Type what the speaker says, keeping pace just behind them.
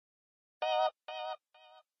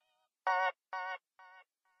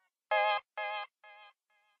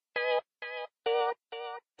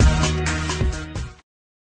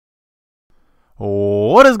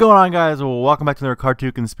What is going on, guys? Welcome back to another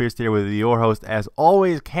Cartoon Conspiracy Theory with your host, as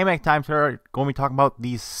always, K-Mac Time. Today going to be talking about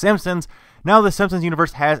the Simpsons. Now, the Simpsons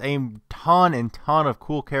universe has a ton of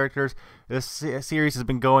cool characters. This series has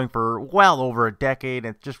been going for well over a decade.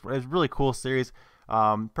 It's a really cool series.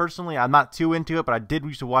 Personally, I'm not too into it, but I did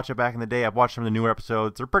used to watch it back in the day. I've watched some of the newer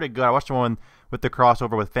episodes. They're pretty good. I watched the one with the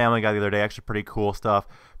crossover with Family Guy the other day. Actually, pretty cool stuff.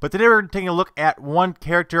 But today we're taking a look at one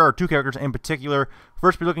character, or two characters in particular.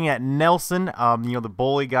 First, we're looking at Nelson, the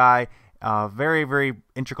bully guy. Very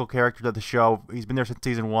integral character to the show. He's been there since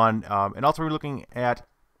season 1. And also we're looking at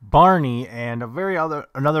Barney, and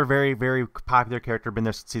another very popular character, been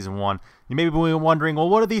there since season 1. You may be wondering, well,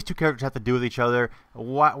 what do these two characters have to do with each other?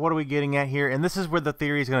 What are we getting at here? And this is where the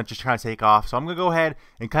theory is going to just kind of take off. So I'm going to go ahead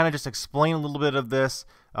and kind of just explain a little bit of this.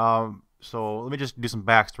 So let me just do some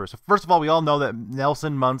backstory. So first of all, we all know that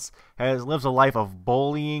Nelson Muntz lives a life of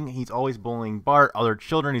bullying. He's always bullying Bart, other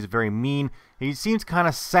children. He's very mean. He seems kind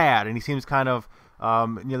of sad, and he seems kind of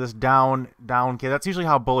this down kid. That's usually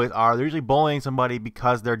how bullies are. They're usually bullying somebody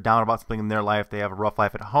because they're down about something in their life. They have a rough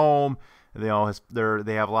life at home. They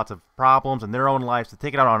have lots of problems in their own lives, to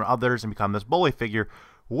take it out on others and become this bully figure.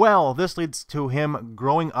 Well, this leads to him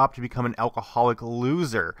growing up to become an alcoholic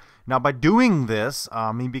loser. Now, by doing this,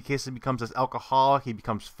 he becomes this alcoholic. He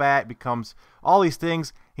becomes fat, becomes all these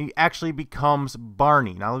things. He actually becomes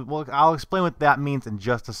Barney. Now, I'll explain what that means in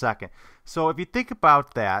just a second. So if you think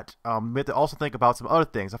about that, we have to also think about some other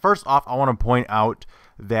things. First off, I want to point out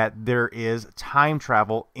that there is time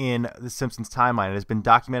travel in the Simpsons timeline. It has been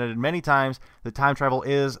documented many times that time travel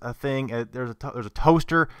is a thing. There's a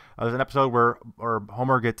toaster. There's an episode where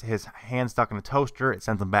Homer gets his hand stuck in a toaster. It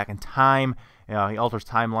sends him back in time. He alters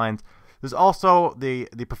timelines. There's also the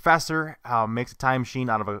professor makes a time machine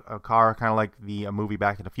out of a car, kind of like the movie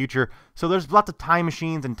Back to the Future. So there's lots of time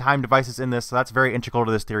machines and time devices in this, so that's very integral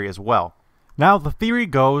to this theory as well. Now, the theory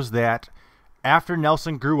goes that after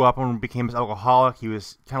Nelson grew up and became an alcoholic, he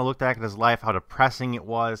was kind of looked back at his life, how depressing it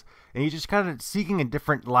was, and he's just kind of seeking a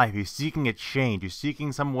different life. He's seeking a change. He's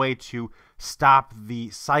seeking some way to stop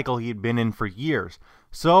the cycle he had been in for years.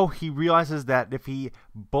 So he realizes that if he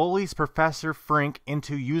bullies Professor Frink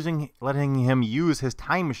into letting him use his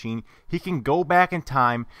time machine, he can go back in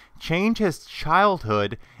time, change his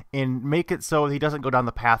childhood, and make it so he doesn't go down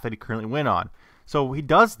the path that he currently went on. So he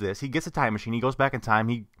does this. He gets a time machine. He goes back in time.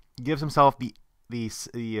 He gives himself the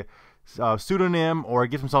pseudonym, or he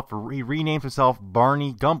renames himself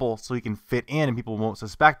Barney Gumble so he can fit in and people won't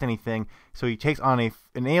suspect anything. So he takes on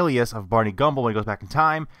an alias of Barney Gumble when he goes back in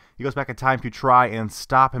time. He goes back in time to try and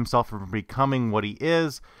stop himself from becoming what he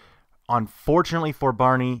is. Unfortunately for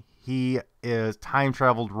Barney, he is time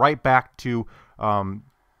traveled right back to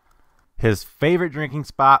his favorite drinking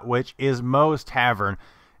spot, which is Moe's Tavern.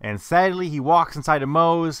 And sadly, he walks inside of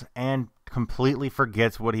Moe's and completely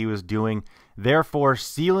forgets what he was doing, therefore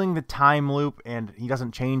sealing the time loop, and he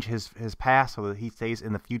doesn't change his past, so that he stays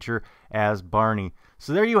in the future as Barney.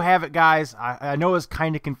 So there you have it, guys. I know it's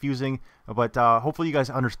kind of confusing, but hopefully you guys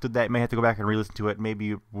understood that. You may have to go back and re-listen to it. Maybe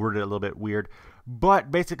you worded it a little bit weird. But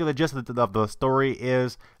basically the gist of the story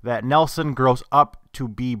is that Nelson grows up to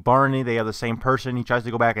be Barney. They are the same person. He tries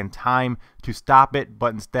to go back in time to stop it,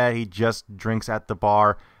 but instead he just drinks at the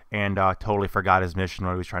bar and totally forgot his mission,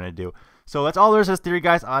 what he was trying to do. So that's all there is to this theory,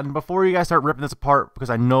 guys. And before you guys start ripping this apart, because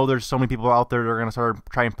I know there's so many people out there that are going to start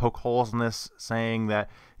trying to poke holes in this, saying that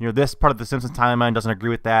this part of the Simpsons timeline doesn't agree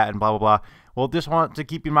with that and blah blah blah. Well, just want to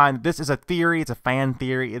keep in mind that this is a theory. It's a fan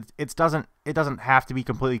theory. It doesn't have to be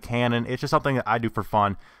completely canon. It's just something that I do for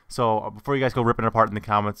fun. So before you guys go ripping it apart in the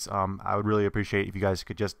comments, I would really appreciate if you guys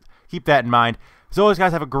could just keep that in mind. As always,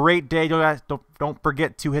 guys, have a great day. Don't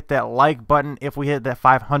forget to hit that like button. If we hit that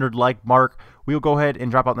 500 like mark, we'll go ahead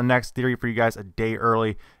and drop out the next theory for you guys a day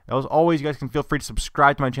early. As always, you guys can feel free to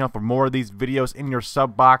subscribe to my channel for more of these videos in your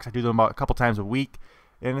sub box. I do them about a couple times a week.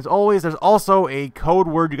 And as always, there's also a code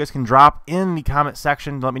word you guys can drop in the comment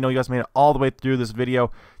section to let me know you guys made it all the way through this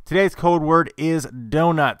video. Today's code word is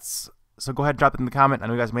donuts. So go ahead and drop it in the comment. I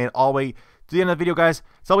know you guys made it all the way to the end of the video, guys.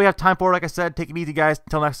 That's all we have time for. Like I said, take it easy, guys.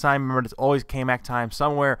 Until next time, remember, it's always K-Mac time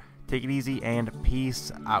somewhere. Take it easy and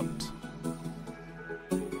peace out.